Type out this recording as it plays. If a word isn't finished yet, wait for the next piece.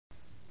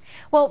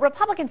Well,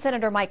 Republican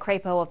Senator Mike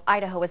Crapo of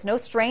Idaho is no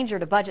stranger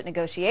to budget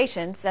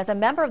negotiations. As a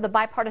member of the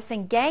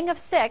bipartisan Gang of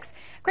Six,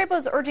 Crapo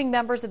is urging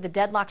members of the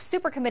deadlocked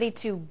supercommittee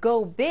to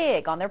go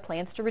big on their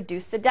plans to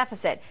reduce the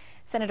deficit.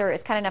 Senator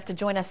is kind enough to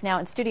join us now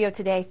in studio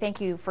today.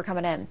 Thank you for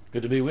coming in.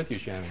 Good to be with you,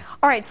 Shannon.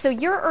 All right, so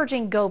you're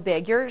urging go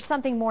big. You're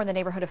something more in the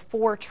neighborhood of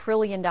 $4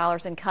 trillion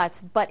in cuts,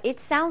 but it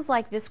sounds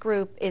like this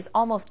group is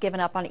almost given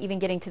up on even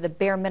getting to the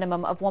bare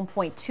minimum of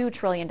 $1.2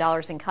 trillion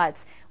in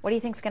cuts. What do you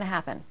think is going to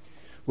happen?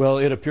 Well,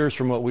 it appears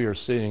from what we are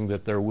seeing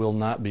that there will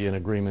not be an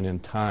agreement in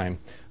time.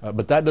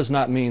 But that does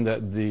not mean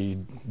that the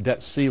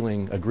debt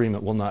ceiling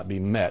agreement will not be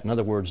met. In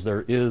other words,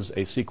 there is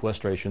a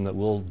sequestration that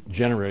will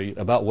generate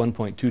about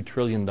 $1.2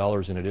 trillion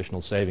in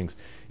additional savings.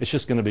 It's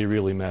just going to be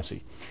really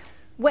messy.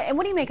 And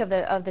what do you make of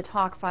the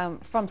talk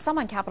from some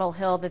on Capitol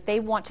Hill that they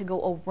want to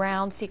go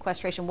around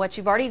sequestration, what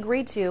you've already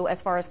agreed to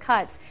as far as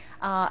cuts?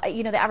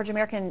 You know, the average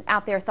American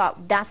out there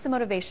thought that's the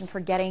motivation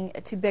for getting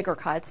to bigger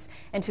cuts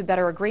and to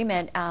better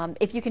agreement.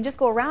 If you can just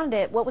go around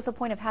it, what was the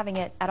point of having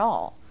it at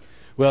all?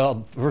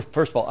 Well,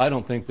 first of all, I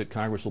don't think that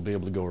Congress will be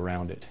able to go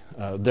around it.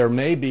 There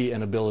may be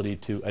an ability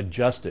to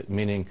adjust it,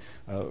 meaning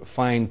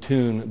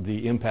fine-tune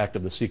the impact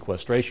of the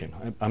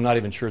sequestration. I'm not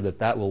even sure that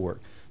that will work.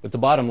 But the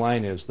bottom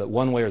line is that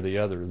one way or the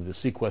other, the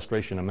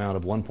sequestration amount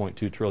of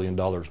 $1.2 trillion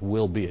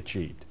will be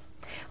achieved.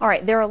 All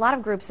right, there are a lot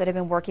of groups that have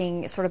been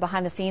working sort of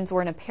behind the scenes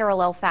or in a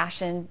parallel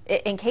fashion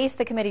in case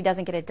the committee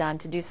doesn't get it done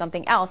to do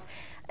something else.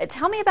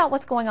 Tell me about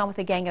what's going on with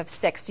the Gang of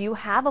Six. Do you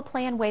have a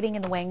plan waiting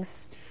in the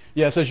wings?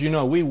 Yes, as you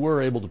know, we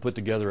were able to put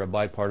together a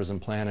bipartisan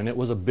plan, and it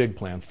was a big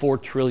plan,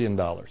 $4 trillion.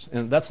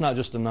 And that's not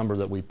just a number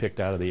that we picked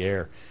out of the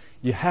air.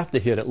 You have to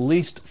hit at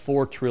least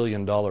 $4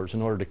 trillion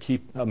in order to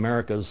keep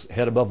America's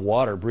head above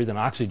water, breathing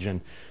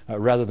oxygen,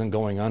 rather than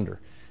going under.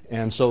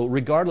 And so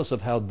regardless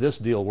of how this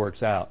deal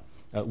works out,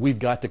 we've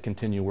got to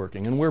continue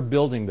working, and we're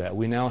building that.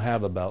 We now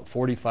have about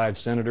 45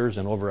 senators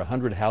and over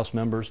 100 House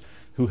members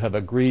who have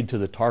agreed to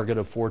the target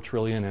of $4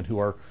 trillion and who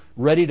are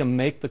ready to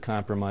make the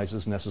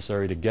compromises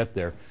necessary to get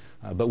there.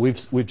 But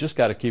we've just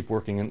got to keep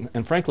working,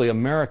 and frankly,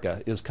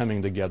 America is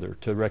coming together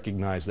to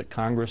recognize that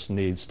Congress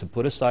needs to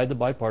put aside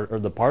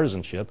the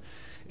partisanship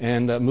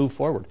and move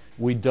forward.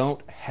 We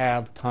don't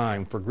have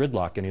time for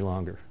gridlock any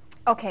longer.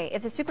 Okay,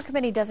 if the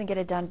supercommittee doesn't get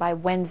it done by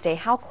Wednesday,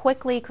 how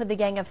quickly could the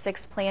Gang of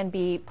Six plan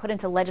be put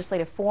into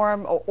legislative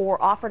form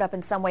or offered up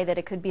in some way that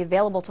it could be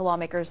available to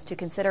lawmakers to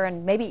consider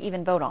and maybe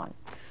even vote on?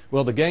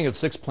 Well, the Gang of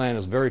Six plan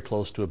is very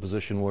close to a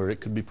position where it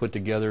could be put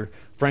together.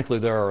 Frankly,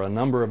 there are a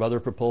number of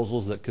other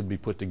proposals that could be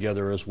put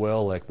together as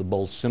well, like the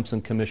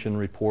Bowles-Simpson Commission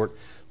report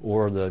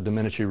or the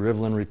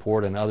Domenici-Rivlin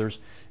report and others.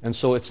 And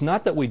so it's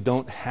not that we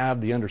don't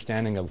have the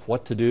understanding of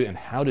what to do and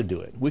how to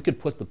do it. We could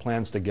put the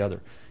plans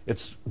together.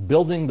 It's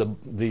building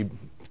the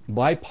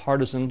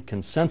bipartisan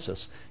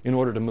consensus in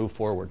order to move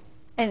forward.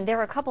 And there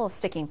are a couple of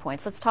sticking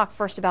points. Let's talk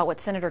first about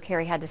what Senator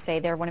Kerry had to say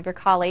there, one of your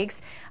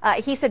colleagues.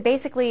 He said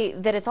basically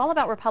that it's all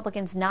about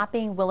Republicans not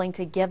being willing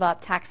to give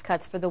up tax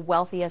cuts for the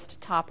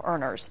wealthiest top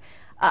earners.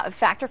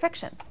 Fact or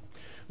fiction?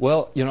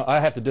 Well, you know,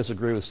 I have to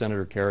disagree with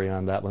Senator Kerry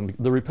on that one.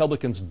 The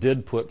Republicans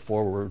did put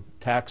forward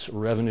tax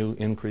revenue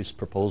increase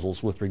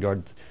proposals with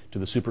regard to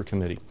the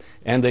supercommittee,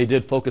 and they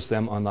did focus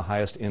them on the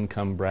highest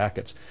income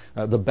brackets.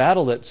 The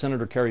battle that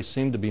Senator Kerry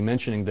seemed to be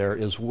mentioning there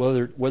is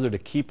whether to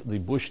keep the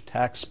Bush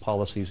tax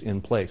policies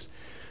in place.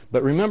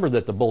 But remember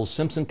that the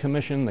Bowles-Simpson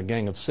Commission, the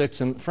Gang of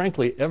Six, and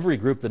frankly every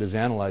group that has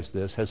analyzed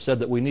this has said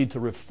that we need to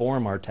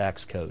reform our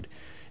tax code.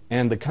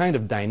 And the kind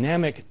of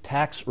dynamic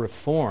tax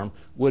reform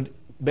would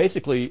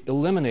basically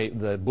eliminate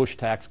the Bush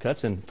tax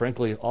cuts and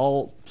frankly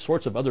all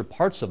sorts of other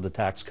parts of the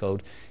tax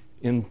code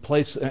in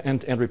place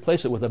and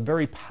replace it with a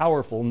very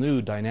powerful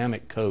new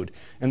dynamic code.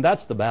 And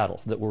that's the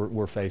battle that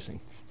we're facing.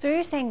 So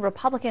you're saying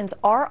Republicans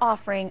are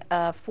offering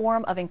a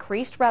form of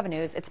increased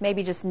revenues. It's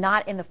maybe just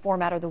not in the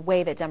format or the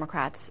way that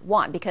Democrats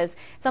want, because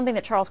something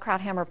that Charles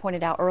Krauthammer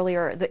pointed out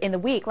earlier in the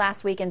week,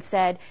 last week, and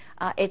said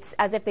it's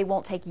as if they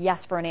won't take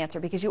yes for an answer,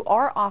 because you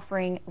are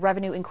offering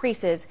revenue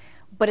increases,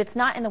 but it's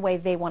not in the way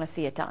they want to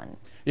see it done.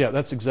 Yeah,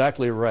 that's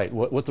exactly right.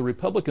 What the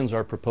Republicans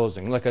are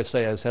proposing, like I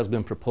say, as has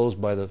been proposed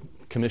by the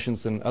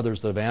commissions and others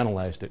that have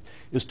analyzed it,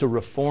 is to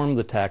reform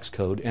the tax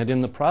code and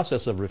in the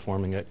process of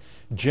reforming it,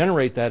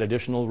 generate that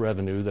additional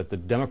revenue that the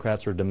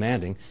Democrats are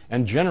demanding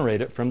and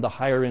generate it from the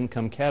higher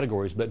income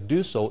categories, but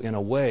do so in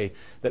a way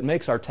that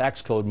makes our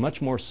tax code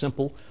much more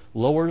simple,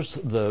 broadens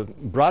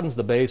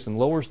the base and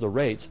lowers the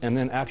rates, and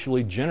then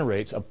actually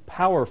generates a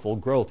powerful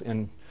growth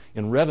in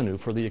revenue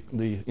for the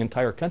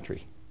entire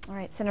country. All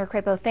right, Senator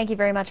Crapo, thank you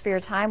very much for your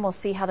time. We'll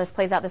see how this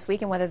plays out this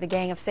week and whether the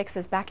Gang of Six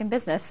is back in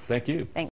business. Thank you. Thanks.